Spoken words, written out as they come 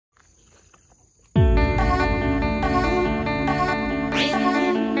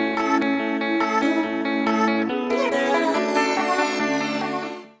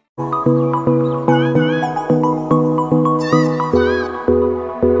If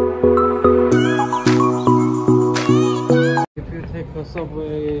you take a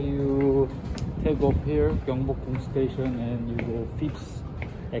subway, you take off here, Gyeongbokgung station, and you go 5th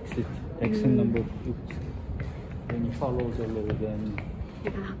exit, number 5th. Then you follow the road, then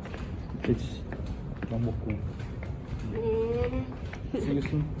it's Gyeongbokgung. See you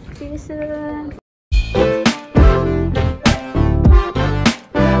soon. See you soon.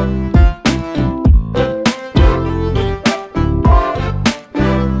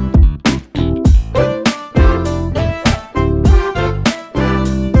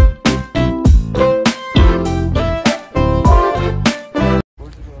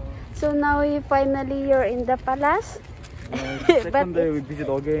 So now you're in the palace. Second day we visit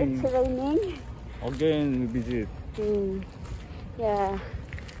again. It's raining. Again we visit. Yeah.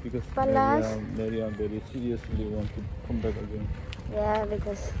 Because Palace. Maria very seriously want to come back again. Yeah,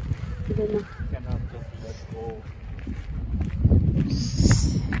 because you don't know. Cannot just let go.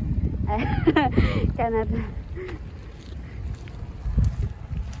 Cannot.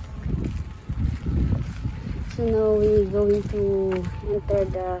 So now we're going to enter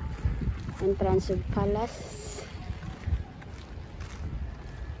the entrance of palace.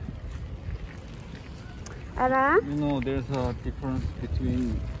 Ara? You know, there's a difference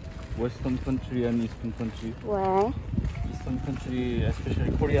between Western country and Eastern country. Why? Eastern country,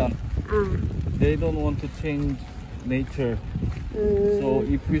 especially Korean, they don't want to change nature. So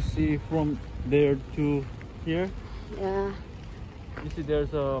if we see from there to here, Yeah. you see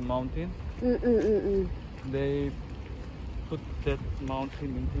there's a mountain. They put that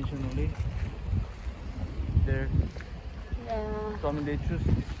mountain intentionally there. Yeah. So I mean they choose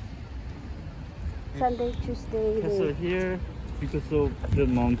Sunday, Tuesday. castle here because of the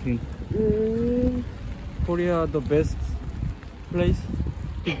mountain. Korea the best place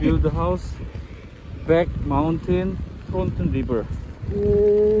to build the house. Back mountain, front river.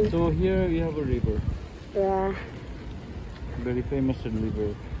 So here we have a river. Yeah. Very famous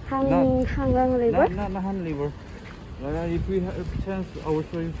river. Hanggang River? Not Han river. If we have a chance, I will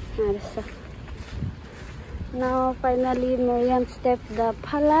show you. Alright. Now finally Marian stepped the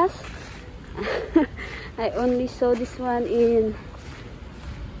palace. I only saw this one in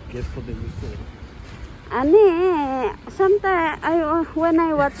Yesterday we saw. Sometimes when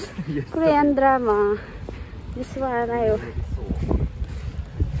I watch Korean drama, this one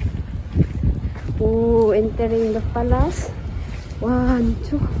entering the palace. 1,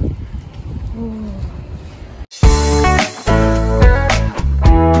 2.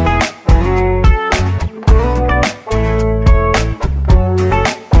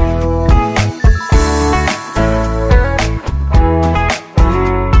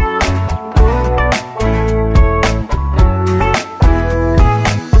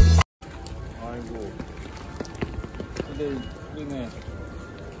 Today spring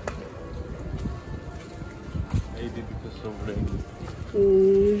maybe because of rain.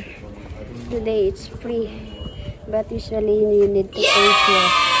 Today it's free, but usually you need to pay here.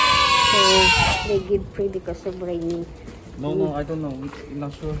 So they give free because of raining. No, I don't know. I'm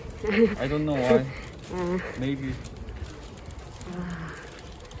not sure. I don't know why. Maybe.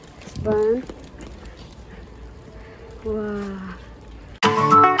 It's fun. Wow.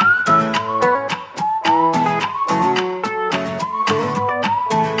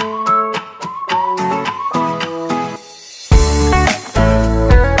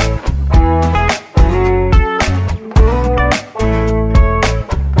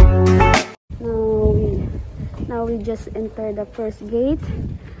 Now we just enter the first gate.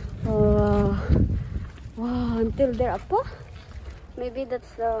 Wow, until there up. Maybe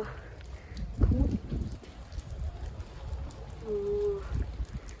that's the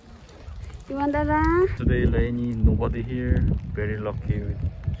you want that? Today rainy, nobody here. Very lucky.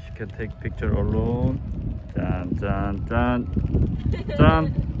 She can take picture alone. Jan.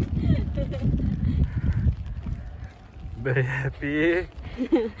 Very happy.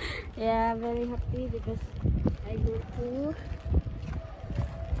 Yeah, very happy because I go to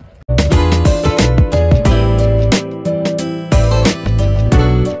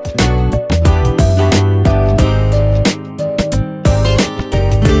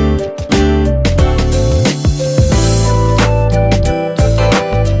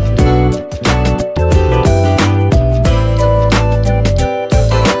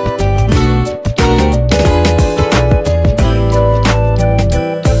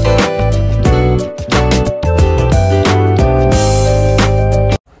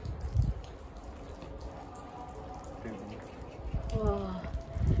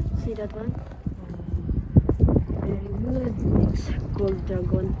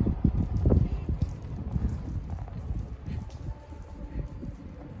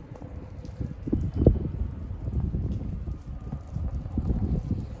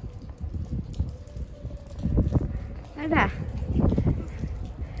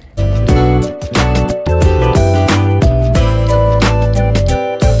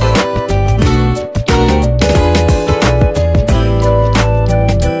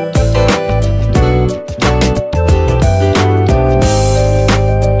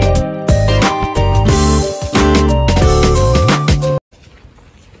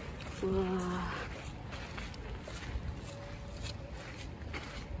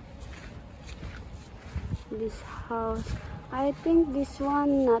house. I think this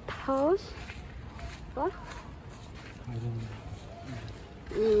one not house. What? I don't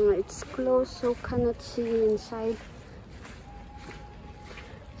know. It's closed, so cannot see inside.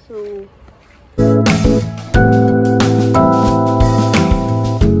 So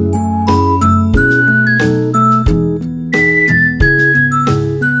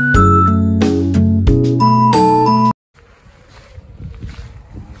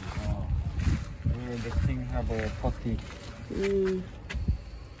where the thing have a party.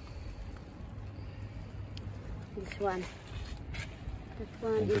 This one. That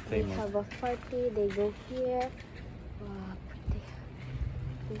one, if they have a party, they go here. Wow, pretty.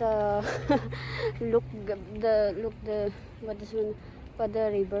 The what is one?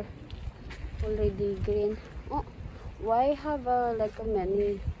 The river already green. Oh, why have like a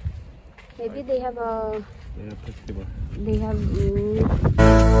many? Maybe they have a. Yeah, festival. They have.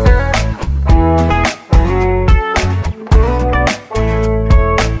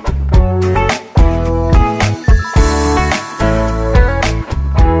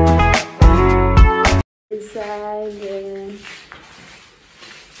 Inside.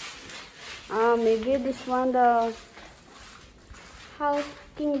 Maybe this one the house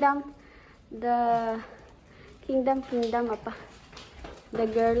kingdom, the kingdom apa? The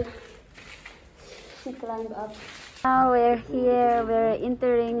girl, she climbed up. Now we're here. We're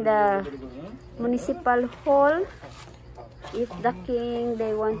entering the municipal hall. If the king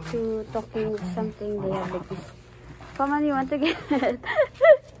they want to talking something, they have like this. Come on, you want to get?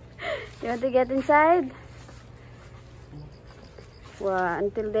 You want to get inside? Wow,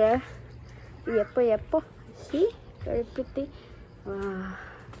 until there. Yepo. See? Very pretty. Wow.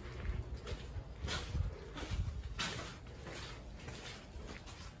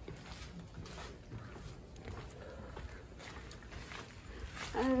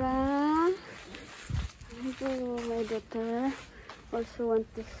 My daughter also want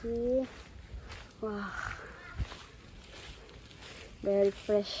to see. Wow. Very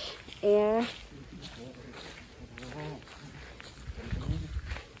fresh air.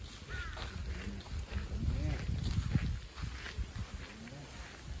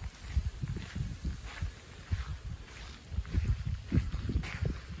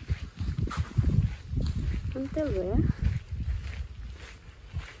 Until where?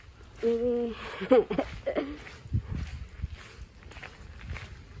 Maybe.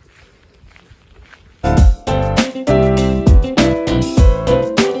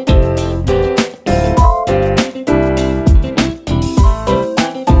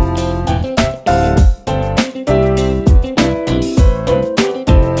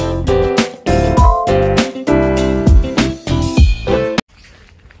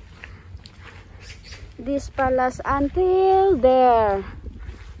 This palace until there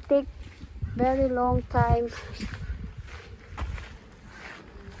take very long time.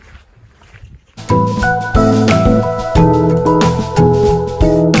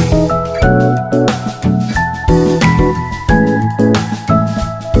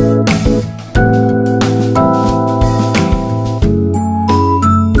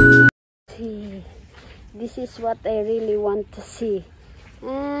 See, this is what I really want to see.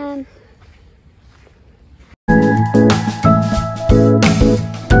 And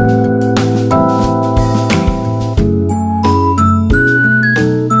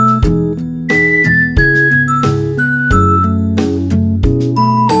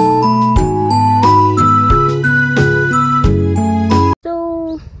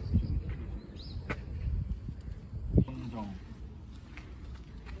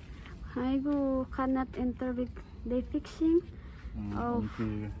cannot enter with they fixing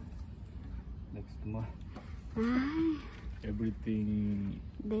until next month. Everything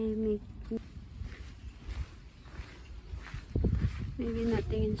they make maybe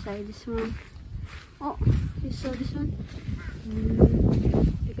nothing inside this one. Oh, you saw this one?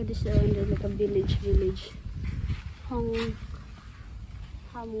 Because this one is like a village.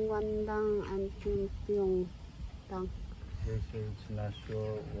 Hamwandang and Pyongdang. Yes, it's not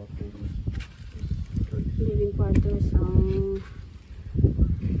sure what they use. Living quarters.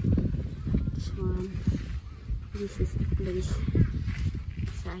 This one. This is the place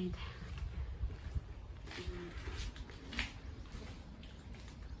inside.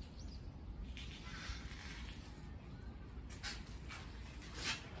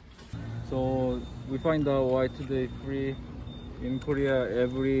 So we find out why today free in Korea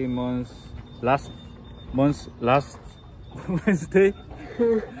every month last Wednesday.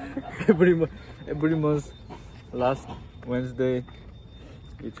 every month last Wednesday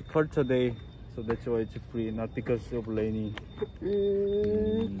it's culture day, so that's why it's free, not because of rainy.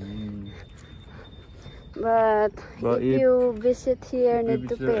 But if you visit here, need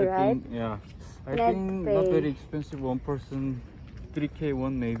to pay, right? Yeah. I Let's think pay. not very expensive. One person, 3K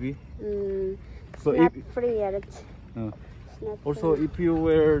one maybe. It's So not if- free yet. It's not Also, free. if you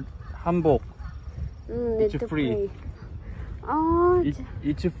wear hanbok, Need it's to free. pay. Oh,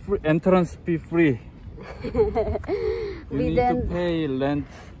 it's free. Entrance fee free. You we need then to pay rent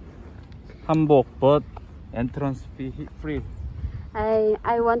hanbok, but entrance fee free.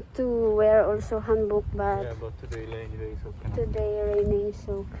 I want to wear also hanbok, but Yeah, but today rainy day, so cannot. today raining,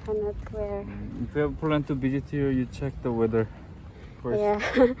 so cannot wear. If you have plan to visit here, you check the weather first. Yeah,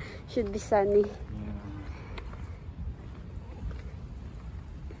 should be sunny. Yeah.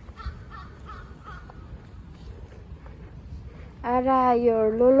 Ara,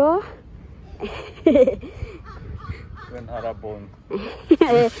 your lolo. When Arabon.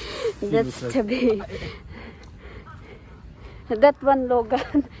 That's like- to be. That one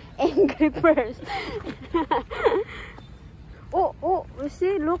Logan, angry first. Oh, you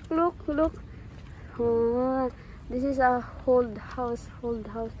see, look. Oh, this is a old house.